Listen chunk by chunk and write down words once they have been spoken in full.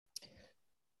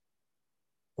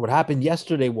What happened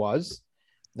yesterday was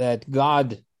that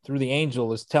God, through the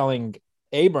angel, is telling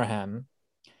Abraham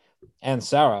and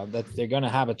Sarah that they're going to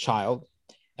have a child.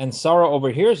 And Sarah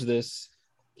overhears this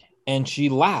and she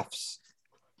laughs.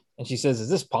 And she says, is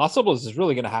this possible? Is this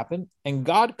really going to happen? And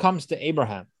God comes to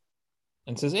Abraham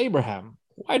and says, Abraham,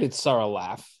 why did Sarah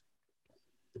laugh?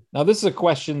 Now, this is a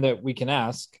question that we can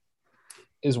ask,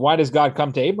 is why does God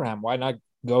come to Abraham? Why not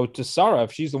go to Sarah?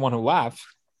 If she's the one who laughed,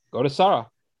 go to Sarah.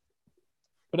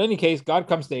 But in any case, God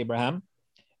comes to Abraham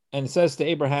and says to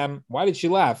Abraham, why did she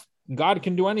laugh? God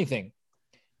can do anything.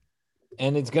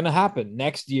 And it's going to happen.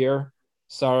 Next year,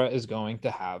 Sarah is going to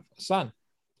have a son.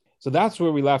 So that's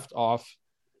where we left off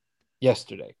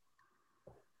yesterday.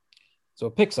 So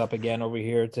it picks up again over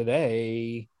here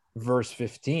today, verse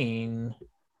 15.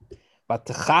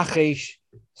 V'techachesh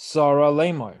Sarah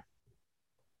lemor.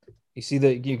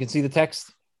 You can see the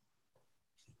text?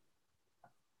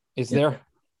 Is there?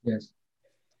 Yes.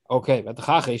 Okay.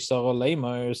 V'techachesh Sarah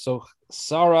lemor. So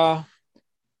Sarah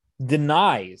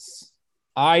denies.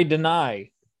 I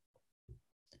deny.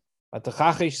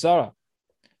 V'techachesh Sarah.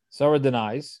 Sarah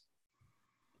denies.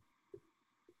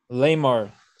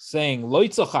 Lemor, saying, Lo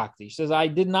yitzachakti. She says, I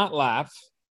did not laugh.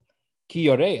 Ki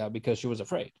yoreya, because she was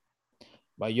afraid.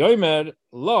 Vayomer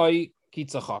loy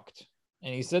kitzachakt.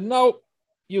 And he said, no,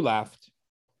 you laughed.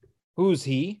 Who's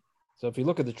he? So if you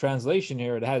look at the translation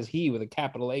here, it has he with a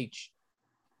capital H.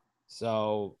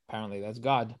 So apparently that's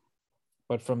God.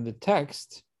 But from the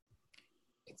text,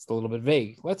 it's a little bit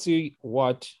vague. Let's see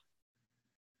what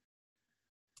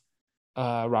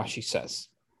Rashi says.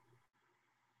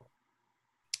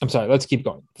 I'm sorry, let's keep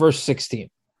going. Verse 16.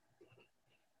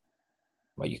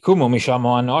 So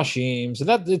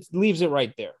that it leaves it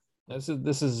right there. This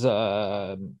is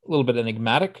a little bit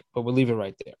enigmatic, but we'll leave it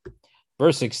right there.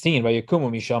 Verse 16.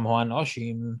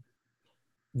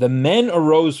 The men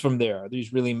arose from there. Are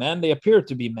these really men? They appeared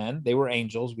to be men. They were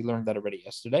angels. We learned that already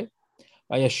yesterday.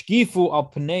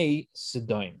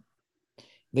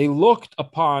 They looked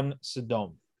upon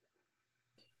Sodom.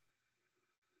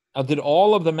 Now, did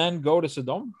all of the men go to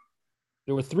Sodom?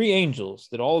 There were 3 angels.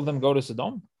 Did all of them go to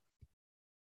Sodom?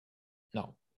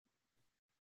 No.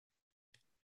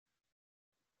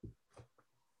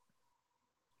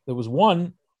 There was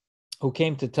one who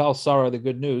came to tell Sarah the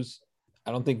good news.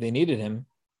 I don't think they needed him.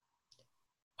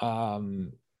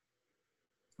 There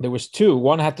was 2.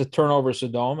 One had to turn over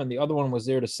Sodom, and the other one was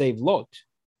there to save Lot.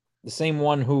 The same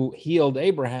one who healed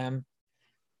Abraham,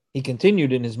 he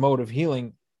continued in his mode of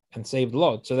healing and saved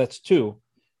Lot. So that's 2.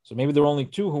 So maybe there were only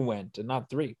 2 who went and not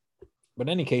 3. But in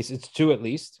any case, it's 2 at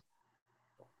least.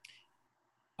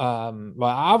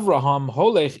 Abraham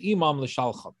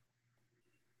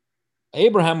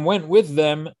went with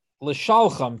them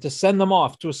l'shalcham, to send them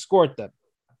off, to escort them.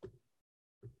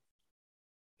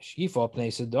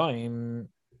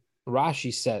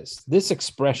 Rashi says this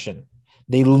expression,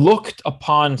 they looked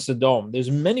upon Sodom.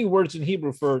 There's many words in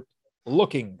Hebrew for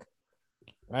looking.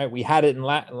 Right? We had it in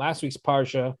last week's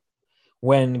parsha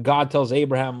when God tells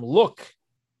Abraham, look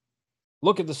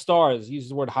at the stars. He uses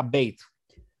the word habet.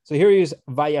 So here he is,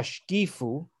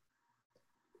 vayashkifu.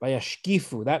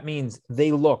 Vayashkifu, that means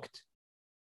they looked.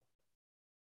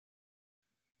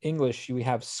 English, we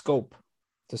have scope,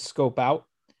 to scope out.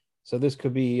 So this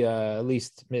could be at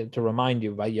least to remind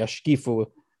you,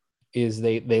 vayashkifu is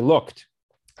they looked.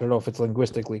 I don't know if it's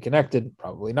linguistically connected,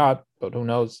 probably not, but who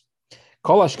knows.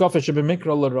 Rashi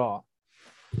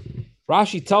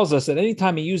tells us that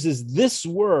anytime he uses this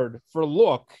word for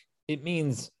look, it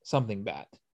means something bad.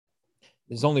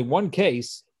 There's only one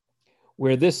case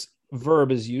where this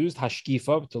verb is used,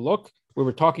 hashkifa, to look, where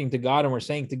we're talking to God and we're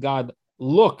saying to God,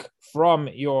 look from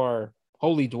your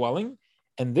holy dwelling.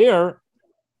 And there,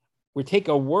 we take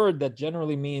a word that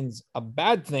generally means a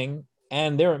bad thing,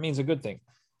 and there it means a good thing.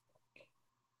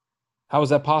 How is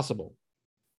that possible?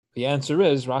 The answer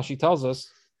is, Rashi tells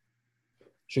us,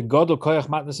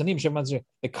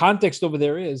 the context over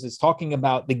there is talking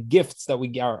about the gifts that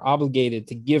we are obligated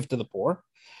to give to the poor.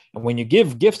 And when you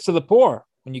give gifts to the poor,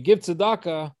 when you give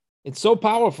tzedakah, it's so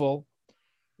powerful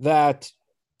that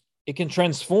it can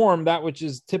transform that which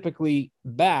is typically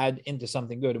bad into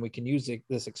something good. And we can use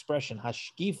this expression,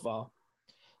 hashkifa,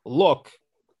 look,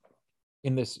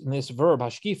 in this verb,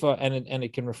 hashkifa, and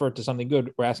it can refer to something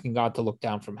good. We're asking God to look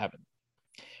down from heaven.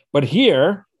 But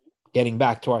here, getting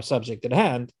back to our subject at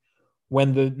hand,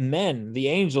 when the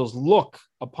angels look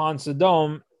upon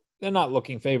Sodom, they're not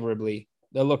looking favorably.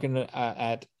 They're looking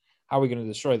at how are we going to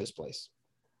destroy this place.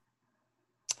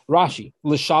 Rashi,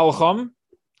 l'shalcham,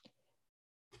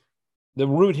 the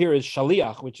root here is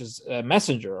shaliach, which is a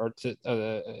messenger or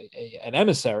an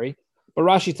emissary. But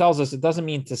Rashi tells us it doesn't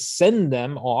mean to send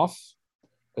them off,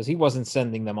 because he wasn't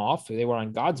sending them off. They were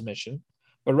on God's mission,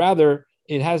 but rather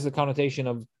it has the connotation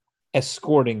of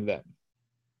escorting them.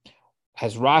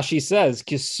 As Rashi says,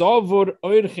 Kisovur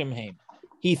oirchim,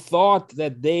 he thought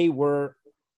that they were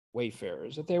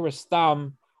wayfarers, that they were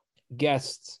stam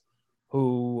guests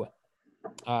who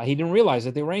he didn't realize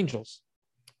that they were angels.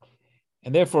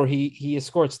 And therefore he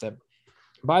escorts them.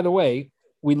 By the way,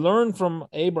 we learn from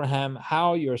Abraham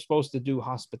how you're supposed to do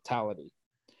hospitality.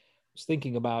 I was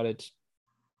thinking about it,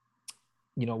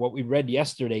 what we read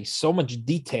yesterday, so much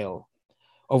detail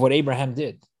of what Abraham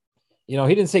did. He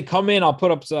didn't say, come in,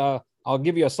 I'll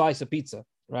give you a slice of pizza,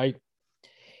 right?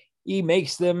 He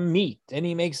makes them meat and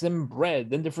he makes them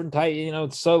bread and different types,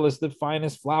 tzolas, the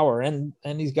finest flour, and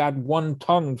he's got one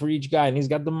tongue for each guy, and he's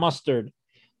got the mustard,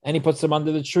 and he puts them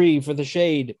under the tree for the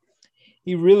shade.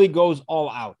 He really goes all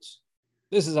out.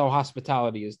 This is how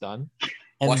hospitality is done.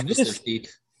 And washes their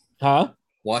feet. Huh?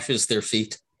 Washes their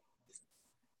feet.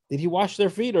 Did he wash their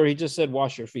feet, or he just said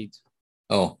wash your feet?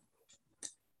 Oh,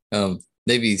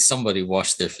 maybe somebody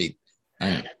washed their feet.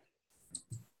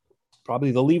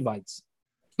 Probably the Levites.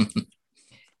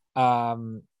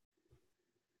 No,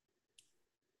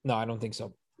 I don't think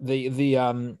so.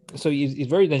 So he's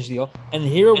very dangerous. And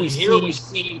here we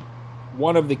see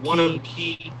one of the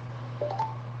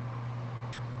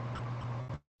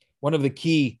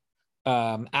key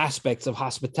aspects of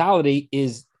hospitality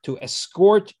is to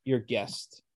escort your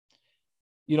guest.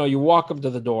 You walk up to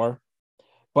the door,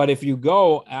 but if you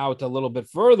go out a little bit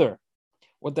further,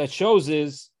 what that shows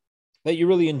is that you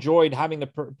really enjoyed having the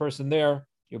person there.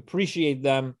 You appreciate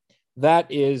them.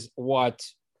 That is what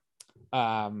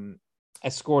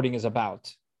escorting is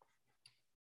about.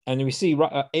 And we see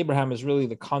Abraham is really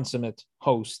the consummate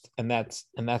host, and that's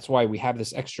why we have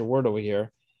this extra word over here,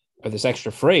 or this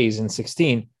extra phrase in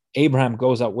 16. Abraham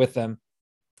goes out with them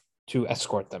to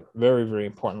escort them. Very, very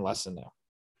important lesson there.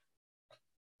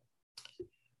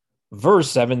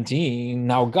 Verse 17.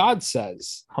 Now God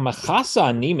says, am I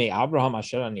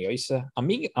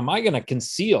going to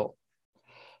conceal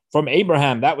from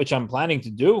Abraham that which I'm planning to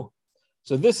do?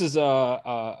 So this is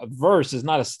a verse, is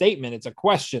not a statement, it's a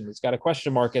question. It's got a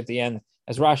question mark at the end.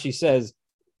 As Rashi says,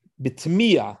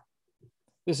 bitmiya.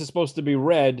 This is supposed to be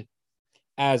read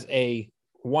as a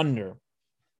wonder,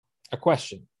 a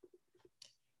question.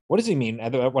 What does he mean?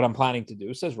 What I'm planning to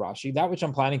do, says Rashi, that which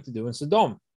I'm planning to do in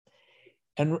Sodom.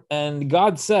 And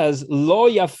God says, Lo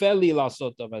yafeli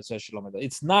lasot.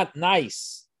 It's not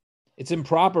nice. It's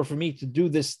improper for me to do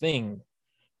this thing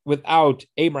without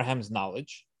Abraham's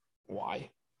knowledge.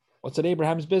 Why? What's in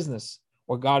Abraham's business?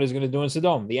 What God is going to do in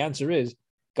Sodom? The answer is,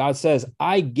 God says,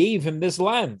 I gave him this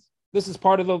land. This is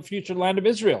part of the future land of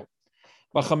Israel.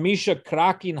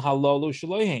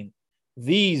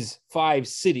 These 5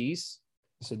 cities,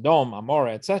 Sodom,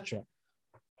 Amorah, etc.,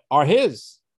 are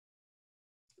his.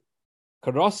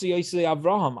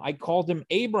 Avraham, I called him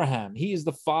Abraham. He is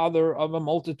the father of a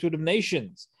multitude of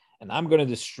nations, and I'm going to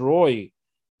destroy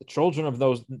the children of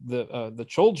those the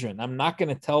children. I'm not going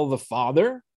to tell the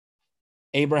father,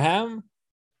 Abraham,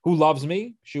 who loves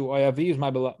me, who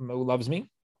loves me.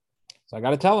 So I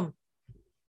got to tell him.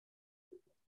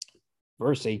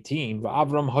 Verse 18,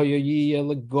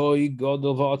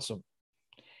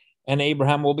 and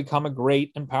Abraham will become a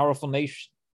great and powerful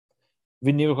nation.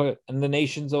 And the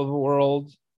nations of the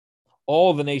world,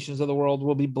 all the nations of the world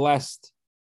will be blessed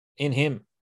in him.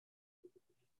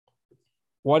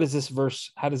 What is this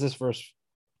verse? How does this verse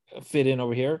fit in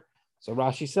over here? So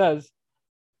Rashi says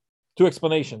 2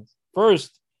 explanations.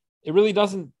 First, it really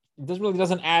doesn't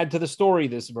add to the story,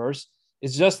 this verse.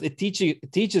 It's just it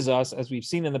teaches us, as we've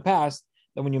seen in the past,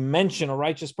 that when you mention a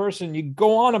righteous person, you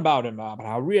go on about him, about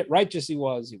how righteous he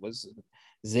was. He was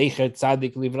Zecher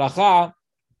Tzadik Livracha.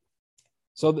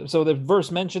 So the verse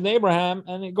mentioned Abraham,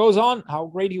 and it goes on how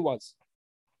great he was.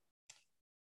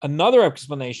 Another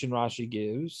explanation Rashi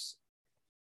gives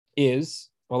is,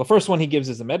 well, the first one he gives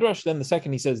is the Medrash. Then the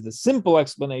second he says the simple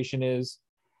explanation is,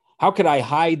 how could I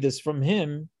hide this from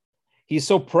him? He's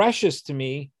so precious to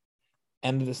me,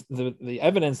 and the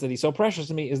evidence that he's so precious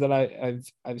to me is that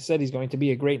I've said he's going to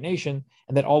be a great nation,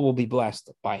 and that all will be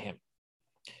blessed by him.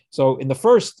 So in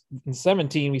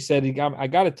 17, we said I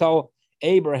got to tell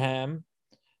Abraham,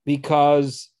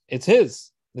 because it's his.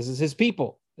 This is his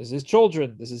people. This is his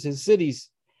children. This is his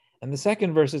cities. And the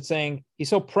second verse, it's saying, he's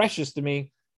so precious to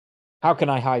me. How can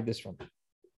I hide this from him?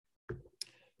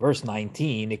 Verse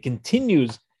 19, it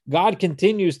continues. God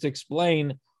continues to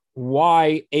explain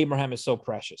why Abraham is so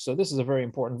precious. So this is a very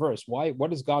important verse.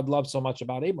 What does God love so much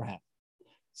about Abraham?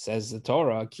 Says the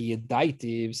Torah, Ki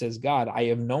yadaitiv, says God, I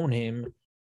have known him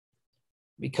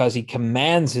because he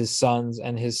commands his sons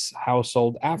and his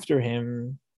household after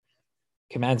him,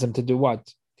 commands them to do what?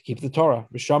 To keep the Torah,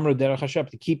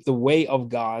 to keep the way of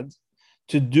God,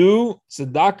 to do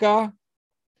tzedakah,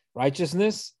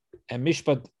 righteousness, and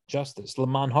mishpat, justice.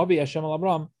 L'man havi Hashem al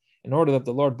Abram, in order that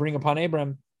the Lord bring upon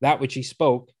Abraham that which he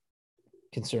spoke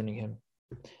concerning him.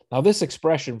 Now, this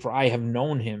expression for I have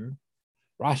known him,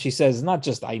 Rashi says, not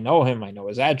just I know him, I know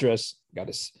his address, got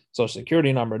his social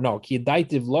security number. No,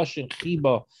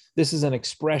 this is an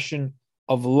expression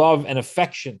of love and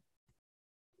affection.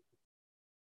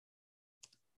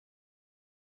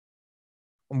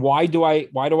 Why do I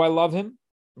love him?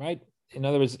 Right? In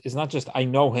other words, it's not just I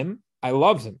know him, I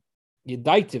love him.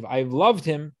 Yedaitiv, I've loved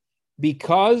him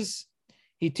because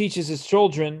he teaches his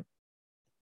children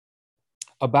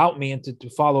about me and to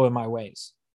follow in my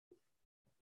ways.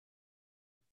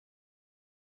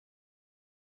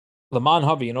 Laman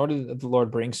Havi, in order that the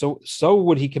Lord brings, so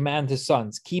would he command his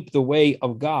sons, keep the way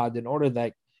of God in order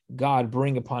that God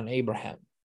bring upon Abraham.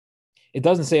 It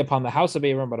doesn't say upon the house of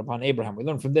Abraham, but upon Abraham. We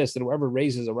learn from this that whoever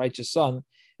raises a righteous son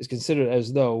is considered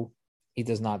as though he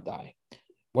does not die.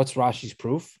 What's Rashi's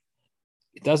proof?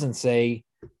 It doesn't say,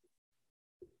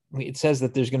 it says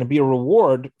that there's going to be a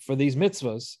reward for these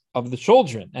mitzvahs of the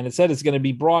children. And it said it's going to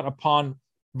be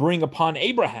bring upon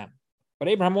Abraham. But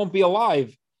Abraham won't be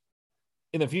alive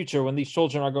in the future when these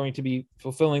children are going to be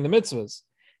fulfilling the mitzvahs.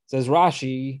 It says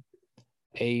Rashi,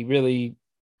 a really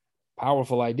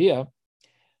powerful idea,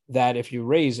 that if you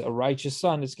raise a righteous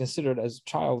son, it's considered as a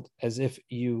child as if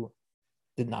you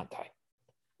did not die.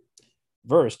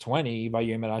 Verse 20,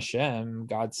 Vayeira Hashem,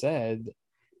 God said,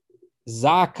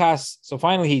 Zakas. So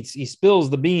finally he spills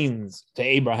the beans to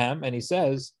Abraham and he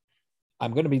says,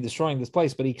 I'm going to be destroying this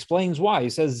place. But he explains why. He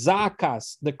says,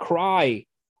 Zakas, the cry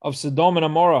of Sodom and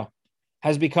Amorah,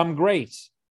 has become great,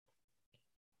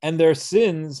 and their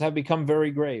sins have become very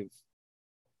grave.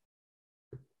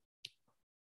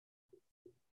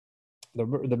 The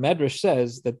Medrash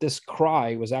says that this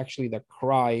cry was actually the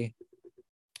cry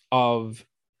of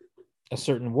a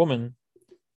certain woman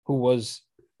who was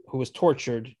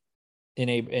tortured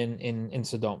in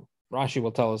Sodom. Rashi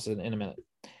will tell us in a minute.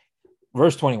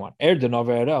 Verse 21.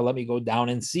 Let me go down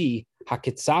and see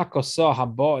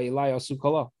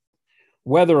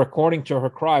whether according to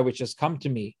her cry which has come to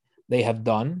me they have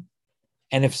done,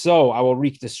 and if so, I will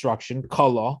wreak destruction.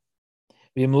 Kala,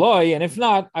 and if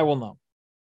not, I will know.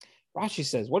 Rashi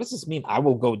says, what does this mean? I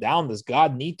will go down. Does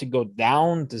God need to go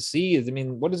down to see? I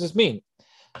mean, what does this mean?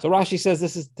 So Rashi says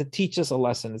this is to teach us a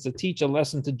lesson. It's to teach a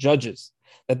lesson to judges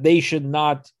that they should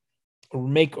not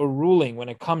make a ruling when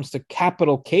it comes to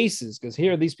capital cases, because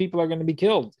here these people are going to be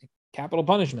killed. Capital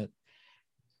punishment.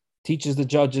 Teaches the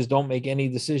judges don't make any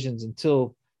decisions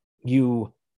until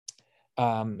you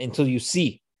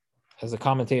see, as the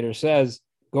commentator says,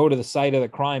 go to the site of the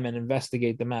crime and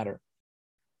investigate the matter.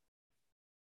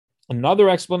 Another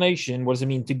explanation, what does it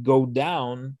mean to go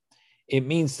down? It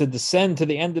means to descend to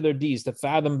the end of their deeds, to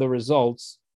fathom the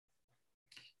results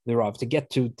thereof, to get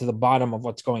to the bottom of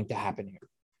what's going to happen here.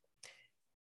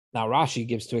 Now Rashi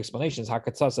gives two explanations.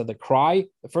 Hakatzasa, the cry,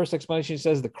 the first explanation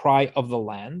says the cry of the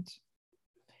land.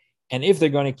 And if they're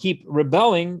going to keep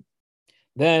rebelling,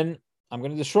 then I'm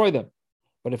going to destroy them.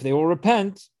 But if they will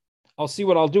repent, I'll see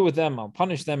what I'll do with them. I'll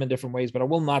punish them in different ways, but I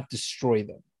will not destroy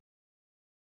them.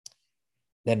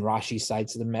 Then Rashi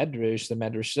cites the Medrash. The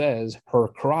Medrash says her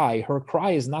cry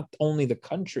is not only the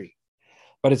country,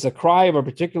 but it's a cry of a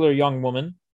particular young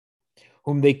woman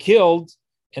whom they killed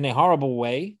in a horrible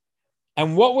way.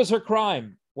 And what was her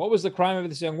crime? What was the crime of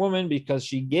this young woman? Because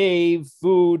she gave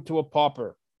food to a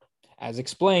pauper, as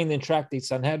explained in Tractate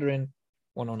Sanhedrin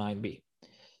 109b.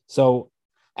 So,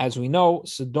 as we know,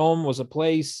 Sodom was a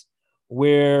place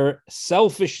where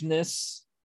selfishness,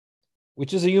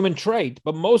 which is a human trait,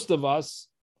 but most of us,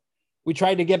 we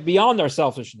try to get beyond our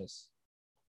selfishness.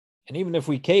 And even if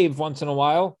we cave once in a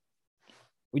while,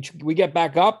 we get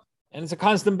back up, and it's a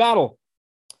constant battle.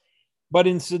 But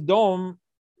in Sodom,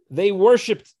 they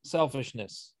worshipped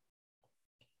selfishness.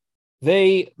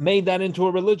 They made that into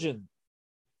a religion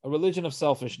of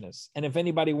selfishness. And if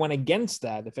anybody went against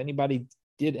that, if anybody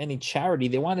did any charity,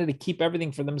 they wanted to keep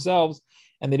everything for themselves,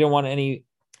 and they didn't want any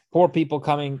poor people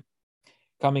coming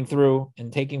through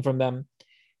and taking from them.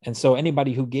 And so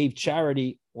anybody who gave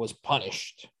charity was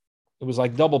punished. It was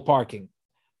like double parking,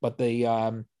 but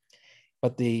the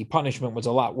punishment was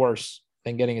a lot worse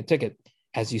than getting a ticket,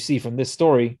 as you see from this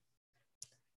story.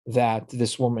 That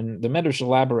this woman, the Medrash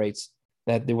elaborates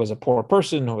that there was a poor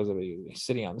person who was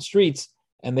sitting on the streets,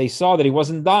 and they saw that he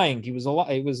wasn't dying. He was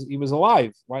alive. He was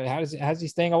alive. Why? How's he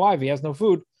staying alive? He has no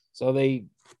food. So they,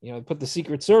 put the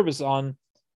Secret Service on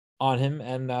on him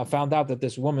and found out that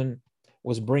this woman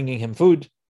was bringing him food,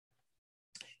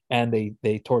 and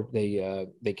they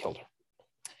killed her.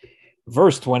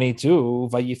 Verse 22,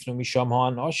 Vayifnu misham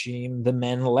ha'anoshim, the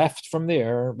men left from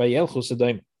there, Vayelchu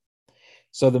Sodom.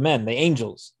 So the men, the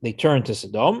angels, they turn to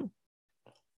Sodom,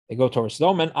 they go towards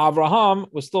Sodom, and Abraham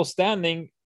was still standing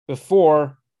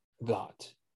before God.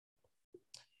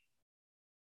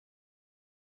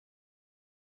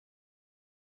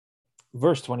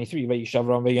 Verse 23,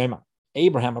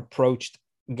 Abraham approached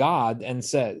God and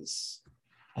says,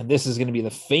 and this is going to be the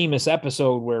famous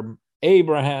episode where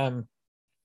Abraham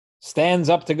stands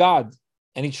up to God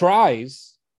and he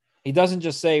tries. He doesn't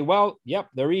just say, well, yep,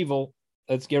 they're evil,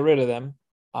 let's get rid of them.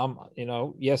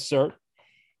 Yes, sir.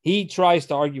 He tries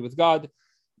to argue with God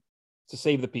to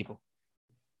save the people.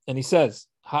 And he says,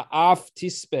 Ha'af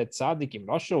tispet tzadikim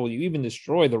rasha, will you even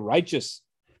destroy the righteous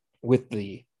with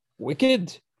the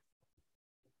wicked?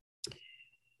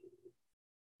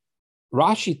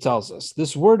 Rashi tells us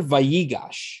this word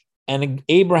vayigash, and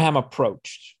Abraham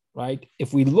approached, right?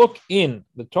 If we look in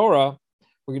the Torah,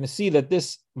 we're going to see that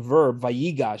this verb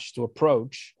vayigash, to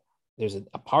approach, there's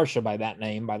a parsha by that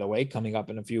name, by the way, coming up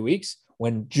in a few weeks,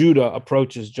 when Judah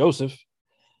approaches Joseph.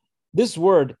 This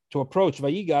word, to approach,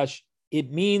 vayigash, it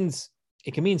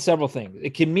can mean several things.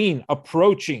 It can mean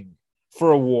approaching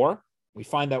for a war. We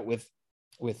find that with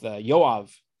Yoav,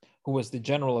 who was the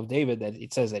general of David, that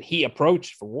it says that he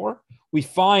approached for war. We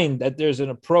find that there's an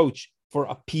approach for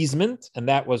appeasement, and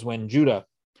that was when Judah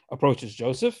approaches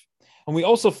Joseph. And we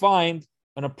also find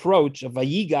an approach of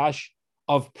vayigash,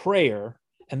 of prayer,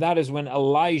 and that is when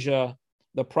Elijah,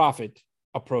 the prophet,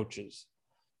 approaches.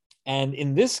 And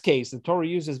in this case, the Torah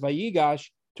uses vayigash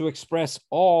to express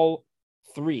all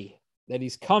three, that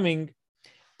he's coming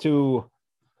to,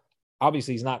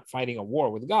 obviously he's not fighting a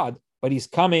war with God, but he's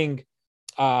coming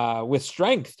with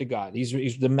strength to God.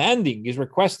 He's demanding, he's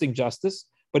requesting justice,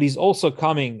 but he's also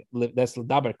coming, that's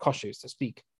l'daber kosher, to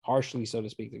speak harshly, so to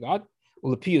speak, to God.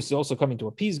 L'piyus is also coming to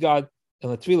appease God,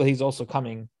 and l'tefillah, he's also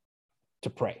coming to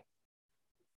pray.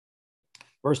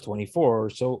 Verse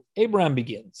 24, so Abraham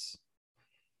begins.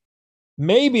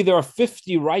 Maybe there are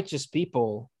 50 righteous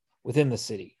people within the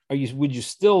city. Would you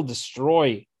still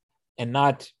destroy and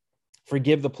not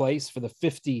forgive the place for the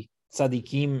 50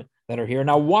 tzaddikim that are here?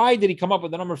 Now, why did he come up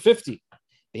with the number 50?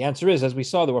 The answer is, as we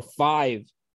saw, there were 5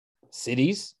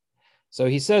 cities. So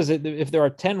he says that if there are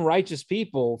 10 righteous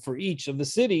people for each of the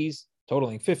cities,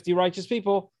 totaling 50 righteous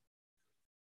people,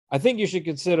 I think you should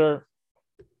consider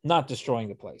not destroying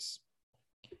the place.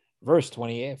 Verse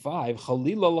 25, far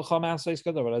be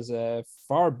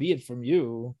it from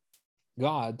you,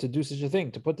 God, to do such a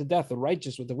thing, to put to death the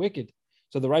righteous with the wicked.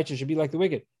 So the righteous should be like the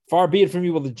wicked. Far be it from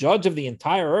you, will the judge of the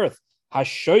entire earth,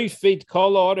 Hashoifet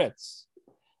kol haaretz,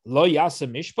 lo yaseh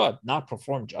mishpat, not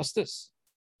perform justice.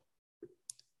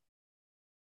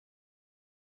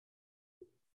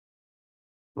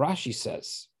 Rashi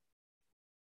says,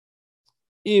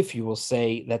 if you will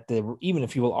say that even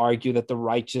if you will argue that the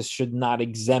righteous should not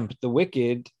exempt the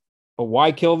wicked, but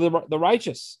why kill the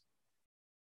righteous?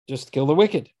 Just kill the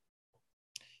wicked.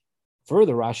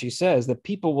 Further, Rashi says that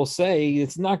people will say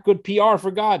it's not good PR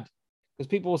for God, because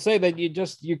people will say that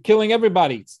you're killing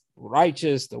everybody. It's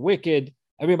righteous, the wicked,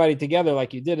 everybody together,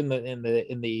 like you did in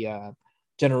the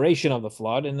generation of the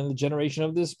flood and in the generation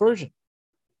of the dispersion.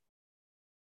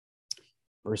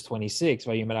 Verse 26,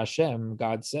 Vayimer Hashem,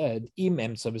 God said, you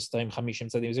know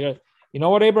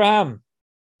what, Abraham?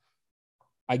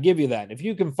 I give you that. If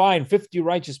you can find 50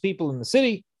 righteous people in the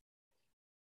city,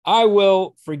 I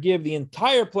will forgive the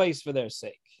entire place for their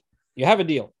sake. You have a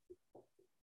deal.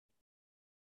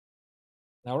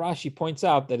 Now Rashi points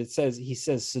out that he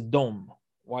says Sodom.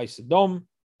 Why Sodom?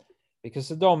 Because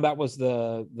Sodom, that was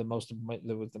the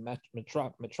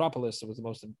metropolis. It was the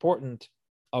most important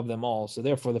of them all. So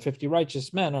therefore, the 50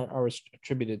 righteous men are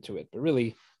attributed to it. But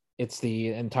really, it's the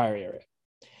entire area.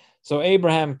 So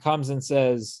Abraham comes and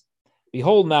says,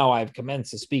 behold, now I have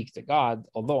commenced to speak to God,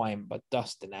 although I am but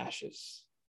dust and ashes.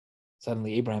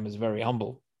 Suddenly, Abraham is very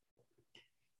humble.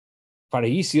 So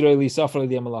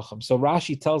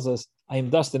Rashi tells us, I am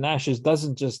dust and ashes,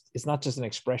 it's not just an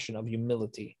expression of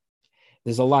humility.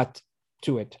 There's a lot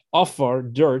to it. Afar,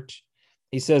 dirt,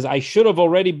 he says, I should have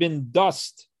already been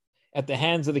dust at the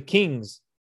hands of the kings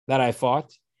that I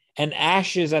fought, and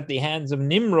ashes at the hands of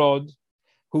Nimrod,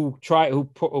 who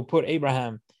put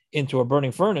Abraham into a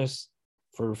burning furnace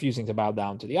for refusing to bow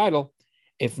down to the idol,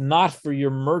 if not for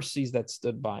your mercies that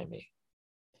stood by me.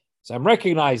 So I'm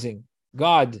recognizing,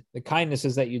 God, the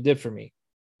kindnesses that you did for me.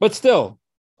 But still,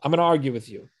 I'm going to argue with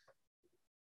you.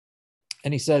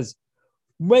 And he says,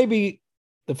 maybe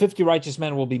the 50 righteous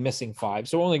men will be missing 5.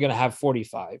 So we're only going to have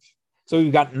 45. So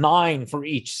we've got 9 for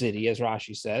each city, as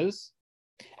Rashi says.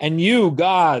 And you,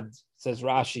 God, says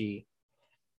Rashi,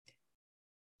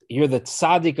 you're the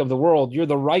tzaddik of the world. You're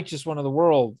the righteous one of the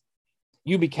world.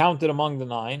 You be counted among the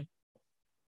 9.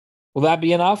 Will that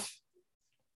be enough?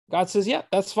 God says, yeah,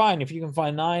 that's fine. If you can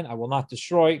find 9, I will not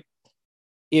destroy.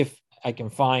 If I can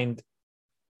find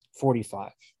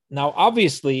 45. Now,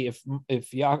 obviously,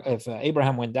 if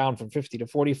Abraham went down from 50 to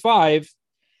 45,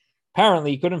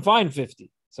 apparently he couldn't find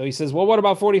 50. So he says, well, what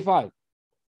about 45?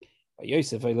 He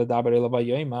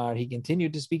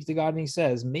continued to speak to God and he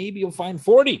says, maybe you'll find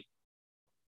 40.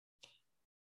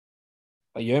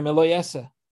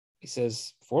 He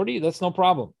says, 40, that's no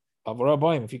problem.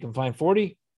 If you can find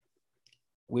 40,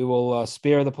 we will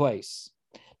spare the place.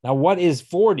 Now, what is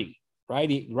 40? Right?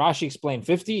 Rashi explained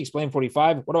 50, explained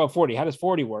 45. What about 40? How does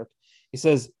 40 work? He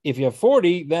says, if you have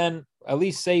 40, then at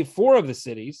least save 4 of the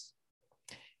cities.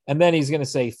 And then he's going to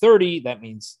say 30. That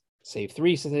means save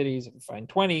 3 cities. If you find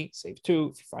 20, save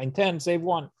 2. If you find 10, save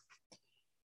 1.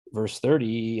 Verse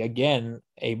 30, again,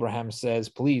 Abraham says,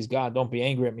 please, God, don't be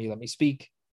angry at me. Let me speak.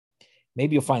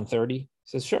 Maybe you'll find 30. He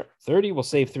says, sure, 30 will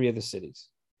save 3 of the cities.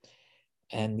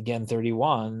 And again,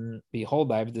 31,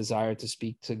 behold, I have a desire to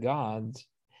speak to God.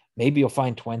 Maybe you'll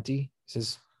find 20. He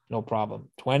says, no problem.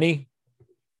 20,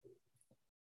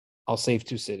 I'll save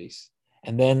 2 cities.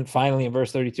 And then finally in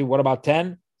verse 32, what about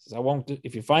 10? He says,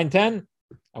 if you find 10,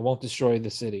 I won't destroy the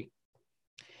city.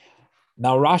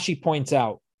 Now Rashi points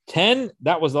out, 10,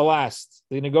 that was the last.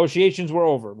 The negotiations were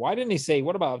over. Why didn't he say,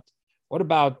 what about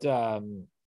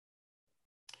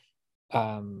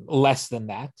less than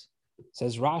that?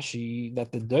 Says Rashi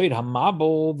that the Doid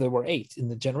Hamabel, there were 8 in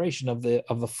the generation of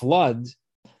the flood.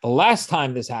 The last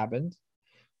time this happened,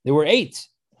 there were 8.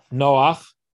 Noach,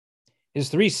 his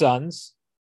 3 sons,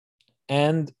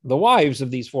 and the wives of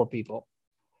these 4 people.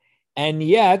 And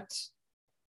yet,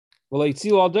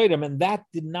 and that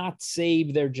did not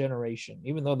save their generation.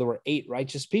 Even though there were 8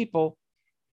 righteous people,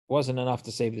 it wasn't enough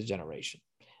to save the generation.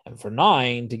 And for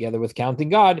 9, together with counting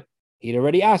God, he'd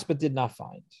already asked but did not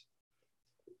find.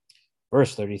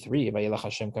 Verse 33,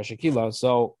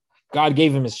 so God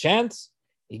gave him his chance.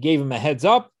 He gave him a heads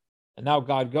up. And now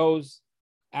God goes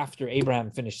after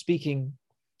Abraham finished speaking,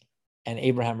 and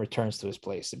Abraham returns to his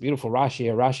place. The beautiful Rashi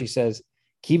here. Rashi says,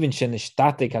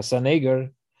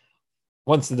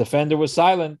 once the defender was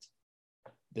silent,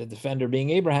 the defender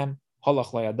being Abraham,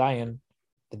 the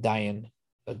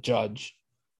judge,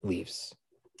 leaves.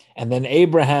 And then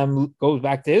Abraham goes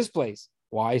back to his place.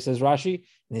 Why, says Rashi?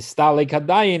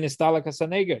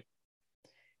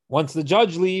 Once the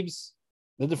judge leaves,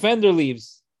 the defender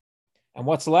leaves. And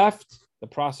what's left? The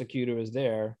prosecutor is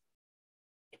there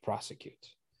to prosecute.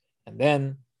 And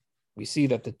then we see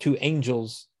that the 2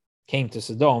 angels came to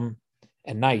Sodom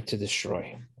at night to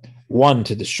destroy. One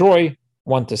to destroy,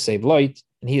 one to save light,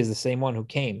 and he is the same one who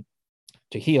came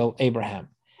to heal Abraham.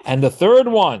 And the third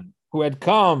one who had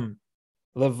come,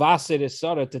 Levasid is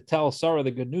Sarah, to tell Sarah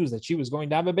the good news that she was going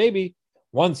to have a baby.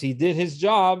 Once he did his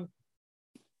job,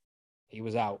 he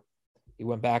was out. He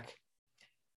went back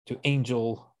to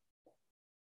angel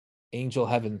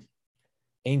heaven,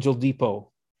 angel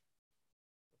depot.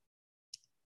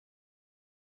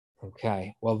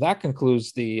 Okay, well, that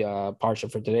concludes the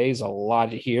parsha for today. There's a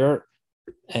lot here,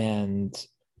 and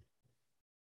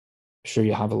I'm sure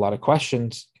you have a lot of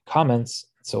questions, comments,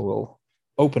 so we'll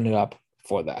open it up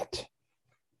for that.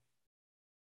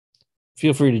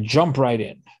 Feel free to jump right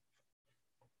in.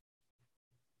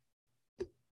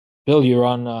 Bill, you're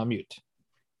on mute.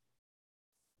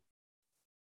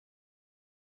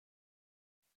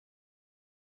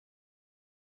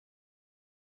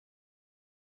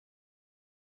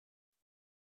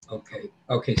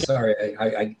 Okay. Sorry,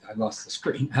 I lost the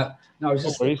screen. No, I was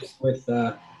just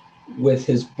with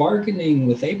his bargaining,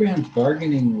 with Abraham's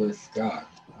bargaining with God.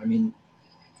 I mean,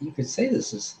 you could say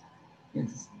this is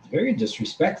very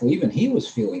disrespectful. Even he was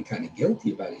feeling kind of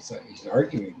guilty about it. He's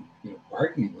arguing,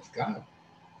 bargaining with God,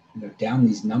 down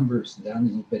these numbers,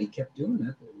 but he kept doing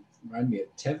it. It reminded me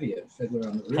of Tevye, Fiddler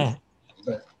on the Roof.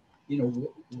 But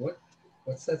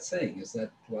what's that saying? Is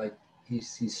that like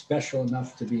he's special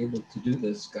enough to be able to do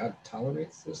this? God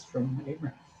tolerates this from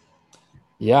Abraham.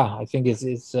 Yeah, I think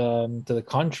it's to the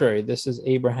contrary. This is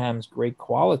Abraham's great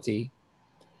quality,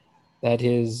 that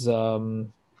his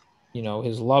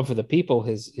his love for the people,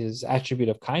 his attribute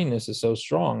of kindness is so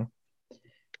strong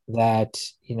that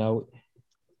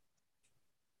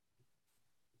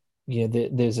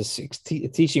there's a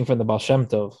teaching from the Baal Shem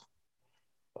Tov.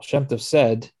 Baal Shem Tov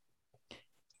said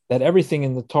that everything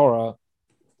in the Torah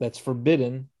that's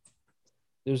forbidden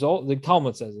there's all the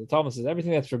Talmud says. The Talmud says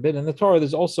everything that's forbidden in the Torah,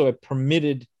 there's also a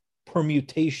permitted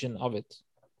permutation of it.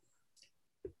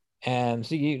 And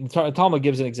see, Talmud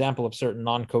gives an example of certain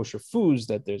non-kosher foods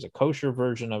that there's a kosher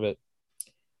version of it,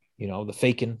 the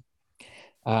fakin,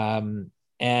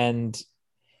 and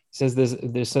says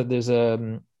there's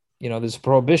a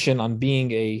prohibition on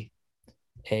being a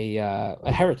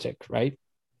heretic, right?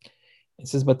 It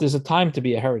says, but there's a time to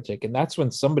be a heretic, and that's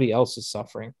when somebody else is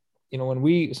suffering.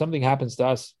 When something happens to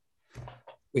us,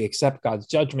 we accept God's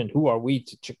judgment. Who are we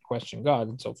to question God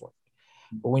and so forth?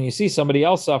 But when you see somebody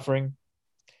else suffering,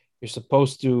 you're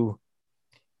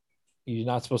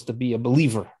not supposed to be a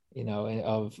believer,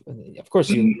 of course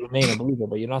you remain a believer,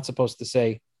 but you're not supposed to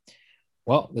say,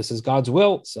 well, this is God's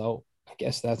will, so I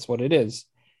guess that's what it is.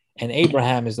 And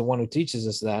Abraham is the one who teaches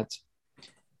us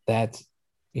that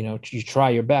you try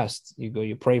your best. You go,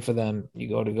 you pray for them, you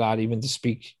go to God, even to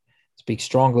speak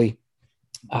strongly.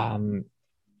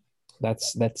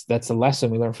 That's a lesson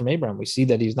we learn from Abraham. We see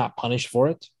that he's not punished for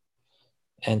it.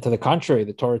 And to the contrary,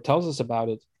 the Torah tells us about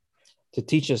it to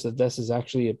teach us that this is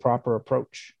actually a proper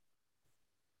approach.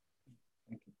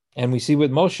 And we see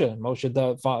with Moshe.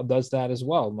 Moshe does that as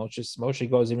well. Moshe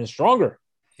goes even stronger.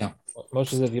 Yeah. Moshe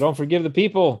says, if you don't forgive the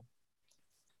people,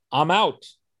 I'm out.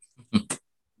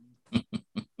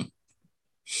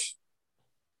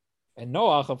 And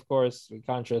Noach, of course, we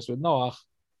contrast with Noach,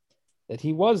 that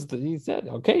he said,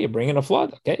 okay, you're bringing a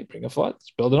flood. Okay, bring a flood.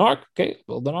 Let's build an ark. Okay,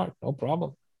 build an ark. No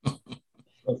problem.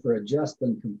 So for a just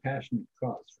and compassionate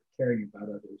cause, for caring about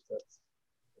others,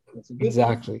 that's a good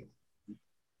Exactly. thing.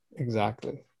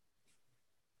 Exactly.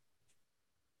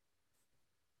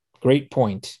 Great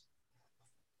point.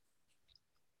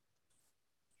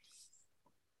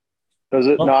 Does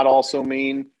it not also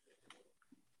mean,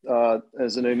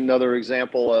 as another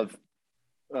example of,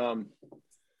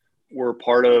 we're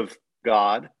part of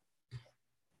God,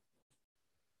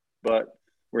 but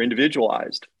we're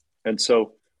individualized. And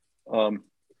so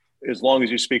as long as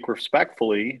you speak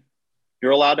respectfully,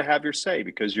 you're allowed to have your say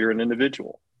because you're an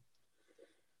individual.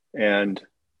 And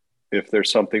if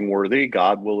there's something worthy,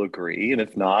 God will agree. And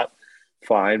if not,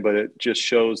 fine. But it just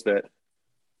shows that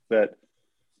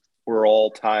we're all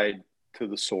tied to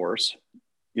the source,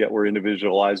 yet we're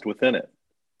individualized within it.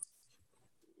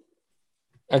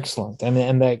 Excellent.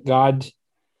 And that God,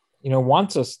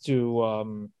 wants us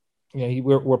to,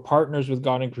 we're partners with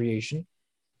God in creation,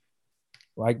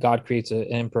 right? God creates an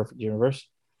imperfect universe.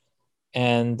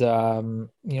 And,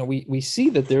 we see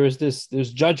that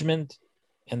there's judgment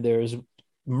and there's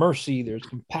mercy, there's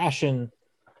compassion.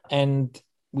 And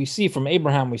we see from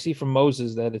Abraham, we see from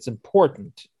Moses that it's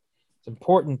important. It's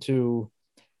important to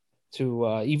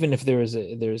even if there's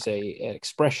a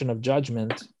expression of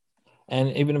judgment,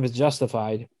 and even if it's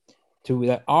justified,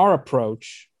 that our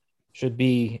approach should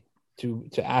be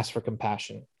to ask for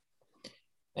compassion.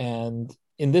 And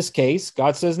in this case,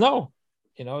 God says no.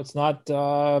 It's not.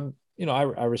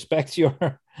 I respect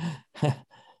your.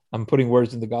 I'm putting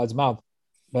words into God's mouth,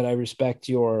 but I respect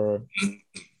your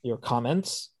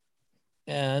comments,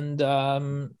 and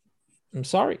I'm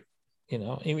sorry.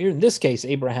 In this case,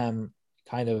 Abraham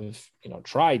kind of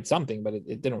tried something, but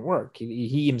it didn't work.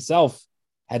 He himself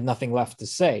had nothing left to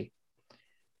say.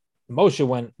 Moshe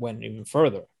went even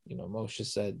further. Moshe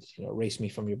said, erase me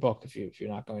from your book if you're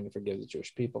not going to forgive the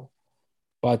Jewish people.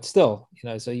 But still,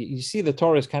 so you see the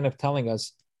Torah is kind of telling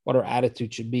us what our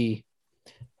attitude should be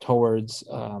towards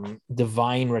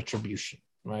divine retribution,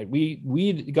 right?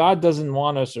 God doesn't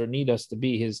want us or need us to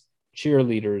be his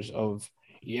cheerleaders of,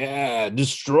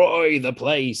 destroy the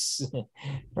place.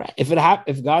 Right?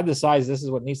 If God decides this is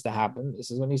what needs to happen,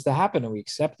 this is what needs to happen, and we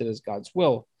accept it as God's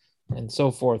will, and so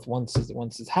forth. Once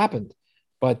it's happened,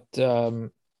 but we're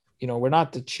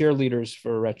not the cheerleaders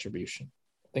for retribution.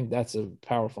 I think that's a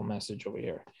powerful message over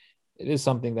here. It is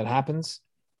something that happens,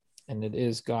 and it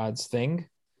is God's thing.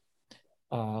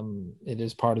 It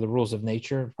is part of the rules of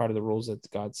nature, part of the rules that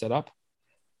God set up.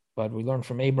 But we learn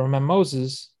from Abraham and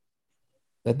Moses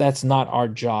that that's not our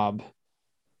job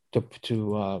to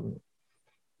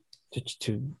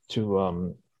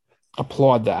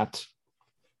applaud that.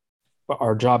 But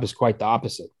our job is quite the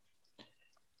opposite.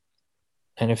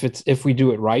 And if we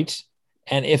do it right,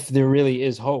 and if there really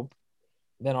is hope,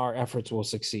 then our efforts will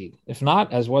succeed. If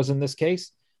not, as was in this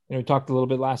case, we talked a little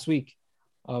bit last week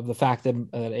of the fact that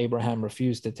Abraham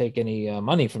refused to take any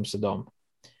money from Sodom,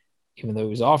 even though he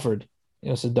was offered.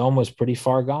 Sodom was pretty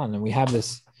far gone, and we have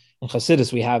this in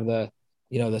Chassidus. We have the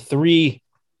three.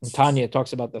 Tanya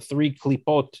talks about the three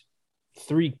klipot,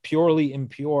 three purely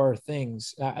impure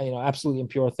things, absolutely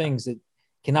impure things that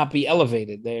cannot be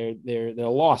elevated. They're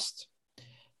lost.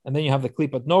 And then you have the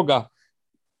klipat noga,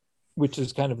 which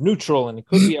is kind of neutral and it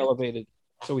could be elevated.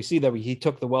 So we see that he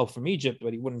took the wealth from Egypt,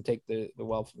 but he wouldn't take the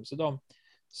wealth from Sodom.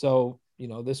 So,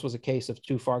 this was a case of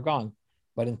too far gone.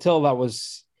 But until that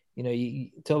was,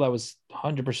 until that was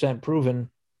 100% proven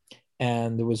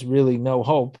and there was really no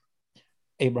hope,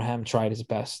 Abraham tried his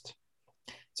best.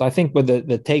 So I think with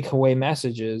the takeaway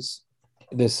message is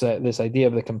this idea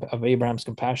of Abraham's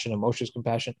compassion and Moshe's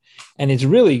compassion. And it's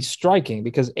really striking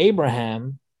because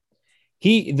Abraham,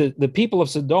 the people of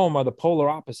Sodom are the polar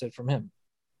opposite from him.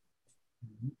 I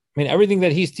mean, everything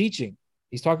that he's teaching,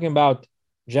 he's talking about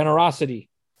generosity.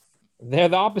 They're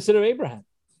the opposite of Abraham.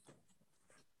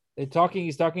 He's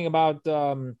talking about,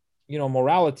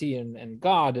 morality and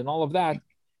God and all of that.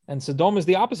 And Sodom is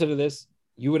the opposite of this.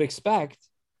 You would expect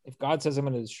if God says, I'm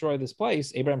going to destroy this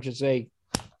place, Abraham should say,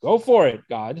 go for it,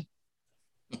 God.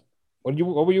 What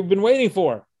were you been waiting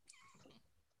for?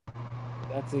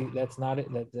 That's not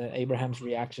it. That Abraham's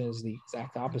reaction is the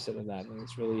exact opposite of that, and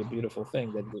it's really a beautiful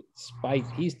thing. That despite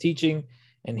he's teaching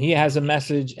and he has a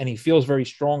message and he feels very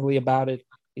strongly about it,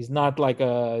 he's not like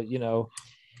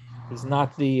he's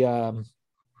not the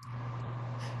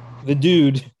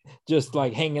dude just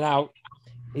like hanging out.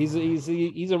 He's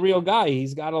a real guy.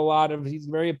 He's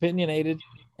very opinionated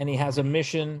and he has a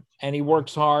mission and he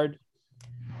works hard,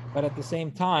 but at the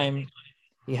same time,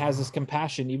 he has this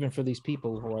compassion even for these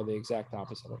people who are the exact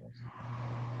opposite of him.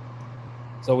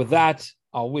 So with that,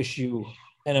 I'll wish you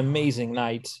an amazing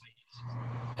night.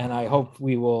 And I hope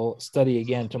we will study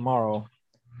again tomorrow.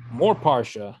 More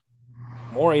Parsha,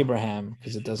 more Abraham,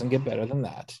 because it doesn't get better than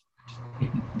that.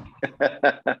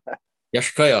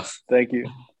 Yashkoyach. Thank you.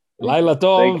 Laila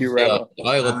Tov. Thank you, Rabbi.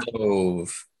 Laila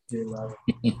Tov.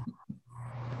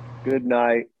 Good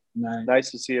night. Nice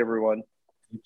to see everyone.